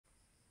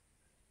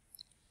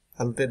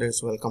Hello traders,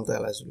 welcome to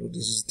Aliceblue.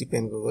 This is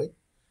Deepan Gogoi,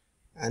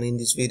 and in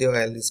this video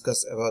I'll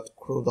discuss about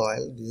crude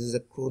oil. This is a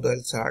crude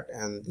oil chart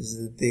and this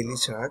is a daily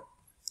chart.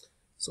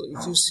 So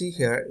if you see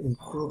here in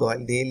crude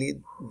oil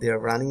daily, they are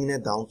running in a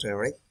downtrend,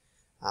 right?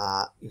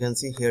 You can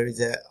see here is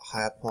a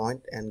higher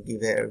point and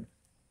give a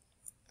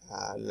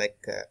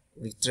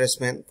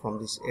retracement from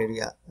this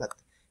area, but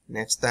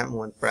next time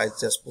when price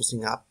just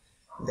pushing up,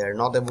 they are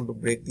not able to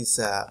break this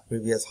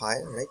previous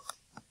high, right?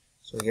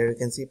 So here you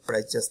can see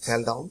price just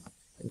fell down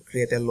and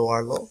create a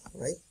lower low,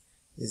 right?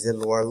 This is a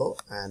lower low,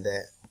 and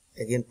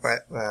again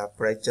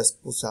price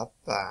just push up,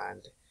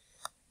 and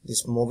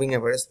this moving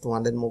average,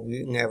 200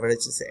 moving average,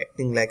 is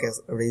acting like a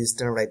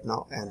resistance right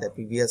now, and the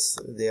previous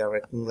they are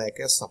acting like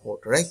a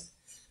support, right?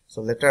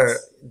 So later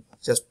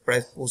just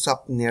price push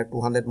up near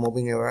 200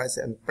 moving average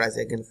and price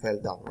again fell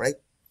down, right?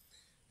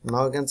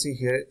 Now you can see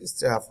here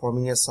it's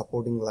forming a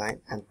supporting line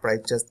and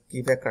price just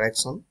give a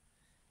correction,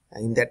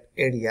 and in that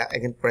area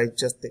again price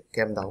just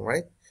came down,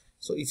 right?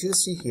 So if you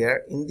see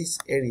here in this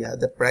area,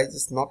 the price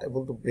is not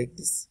able to break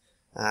this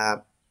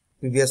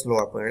previous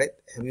lower point, right?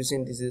 Have you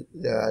seen this is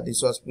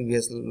this was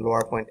previous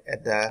lower point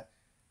at the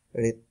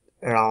rate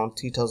around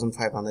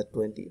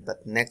 3520,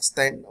 but next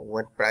time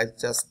when price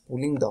just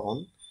pulling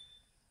down,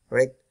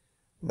 right,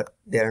 but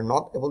they are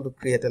not able to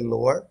create a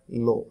lower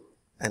low,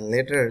 and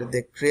later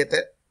they create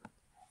a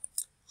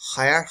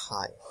higher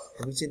high.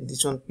 Have you seen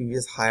this one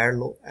previous higher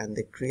low, and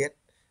they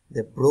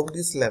broke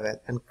this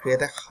level and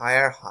create a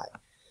higher high.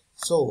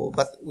 So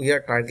but we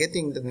are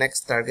targeting, the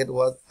next target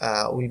was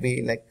will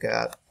be like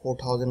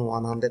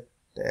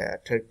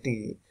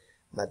 4130,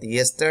 but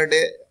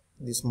yesterday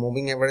this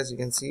moving average, you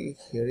can see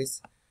here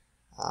is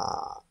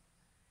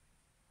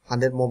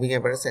 100 moving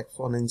average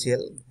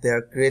exponential, they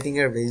are creating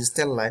a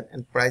resistance line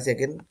and price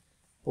again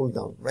pull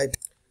down, right?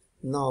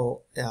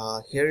 Now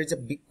here is a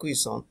big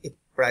question: if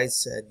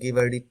price give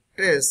a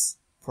retrace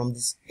from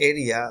this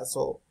area,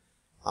 so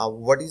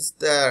what is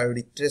the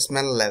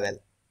retracement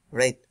level,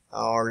 right,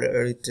 or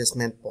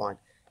retracement point?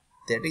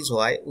 That is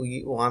why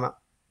we wanna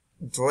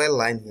draw a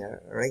line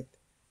here, right?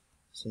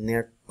 So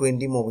near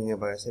 20 moving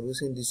average. Have you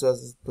seen this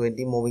was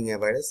 20 moving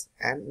average,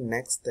 and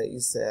next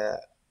is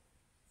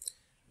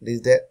this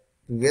is the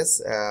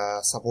previous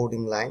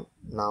supporting line.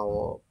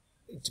 Now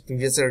it's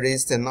previous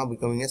resistance, now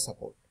becoming a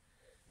support,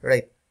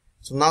 right?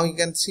 So now you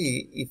can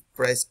see if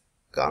price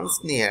comes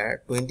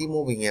near 20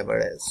 moving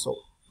average, so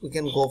we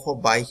can go for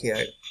buy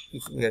here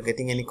if we are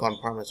getting any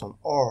confirmation,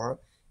 or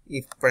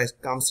if price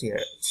comes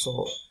here.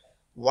 So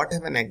what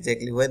happened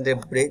exactly when they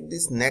break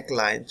this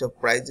neckline? So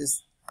price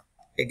is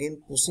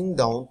again pushing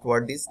down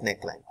toward this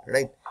neckline,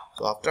 right?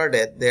 So after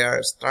that they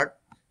are start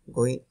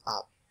going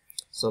up.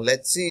 So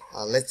let's see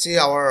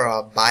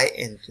our buy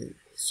entry.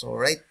 So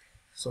right,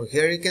 so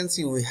here you can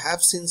see we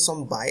have seen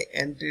some buy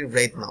entry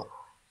right now.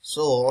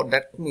 So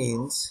that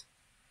means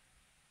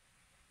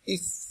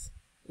if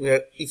we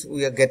are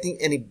getting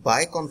any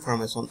buy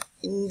confirmation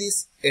in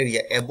this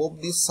area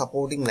above this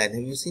supporting line,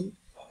 have you seen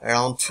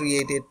around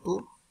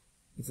 3882,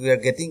 if we are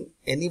getting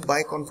any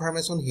buy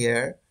confirmation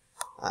here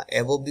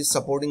above this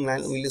supporting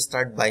line, we will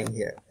start buying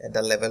here at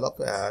the level of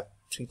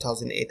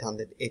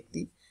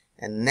 3880,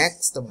 and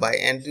next buy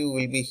entry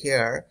will be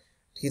here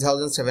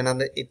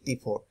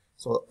 3784.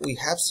 So we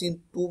have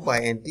seen two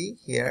buy entry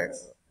here,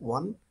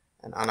 one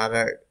and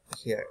another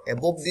here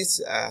above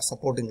this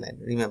supporting line,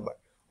 remember.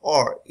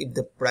 Or if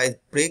the price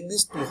break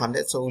this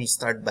 200, so we'll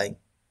start buying,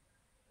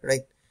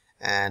 right?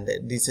 And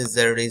this is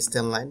the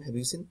resistance line, have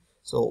you seen?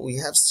 So we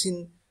have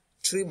seen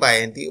three buy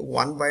entry,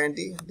 one buy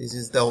entry, this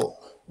is the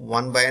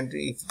one buy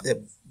entry if they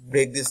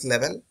break this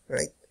level,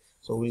 right?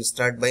 So we'll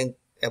start buying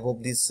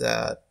above this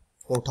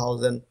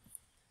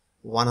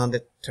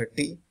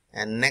 4130,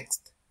 and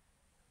next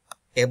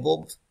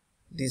above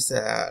this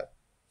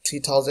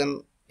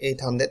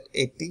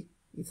 3880,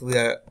 if we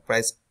are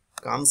price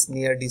comes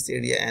near this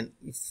area, and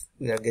if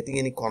we are getting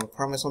any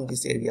confirmation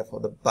this area for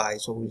the buy,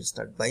 so we'll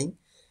start buying.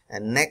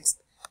 And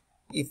next,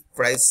 if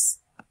price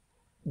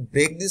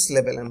break this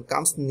level and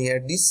comes near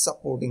this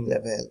supporting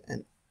level,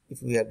 and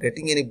if we are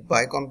getting any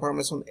buy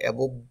confirmation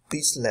above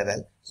this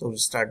level, so we'll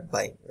start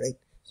buying, right?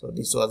 So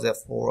this was a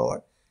 4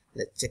 hour.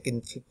 Let's check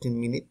in 15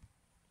 minute.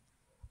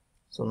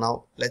 So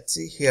now let's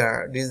see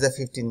here, this is the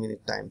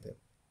 15-minute time frame,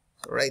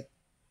 right?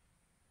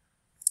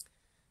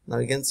 Now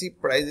you can see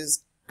price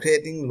is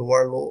creating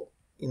lower low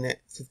in a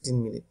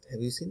 15-minute.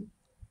 Have you seen?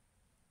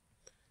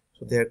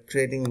 So they are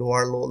creating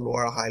lower low,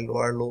 lower high,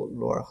 lower low,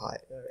 lower high,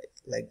 right?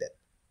 Like that,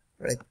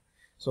 right?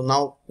 So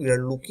now we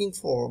are looking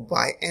for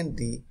buy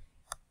entry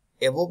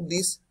above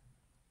this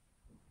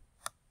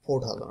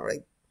 4000,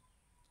 right?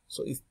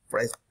 So if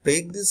price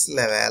break this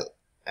level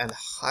and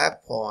high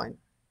point,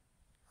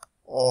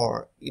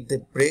 or if they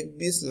break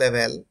this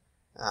level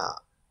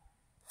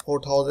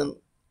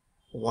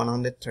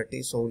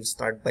 4130, so we'll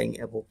start buying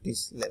above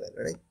this level,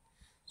 right?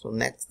 So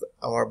next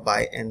our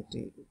buy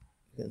entry, you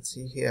can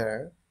see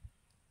here,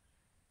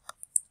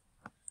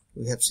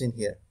 we have seen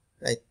here,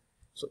 right?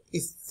 So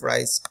if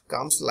price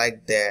comes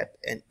like that,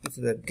 and if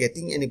we are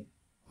getting any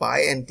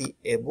buy entry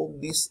above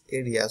this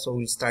area, so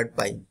we'll start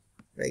buying,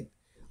 right?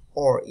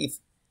 Or if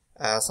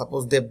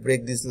suppose they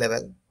break this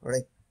level,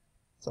 right?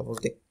 Suppose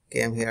they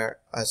came here,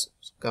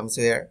 comes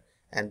here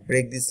and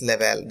break this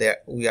level, there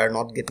we are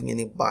not getting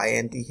any buy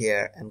entry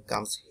here, and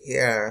comes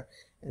here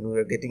and we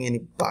are getting any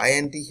buy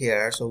entry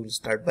here, so we'll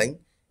start buying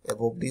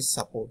above this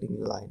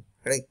supporting line,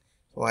 right?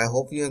 So I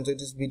hope you enjoyed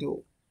this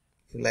video.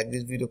 If you like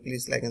this video,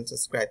 please like and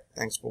subscribe.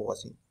 Thanks for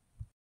watching.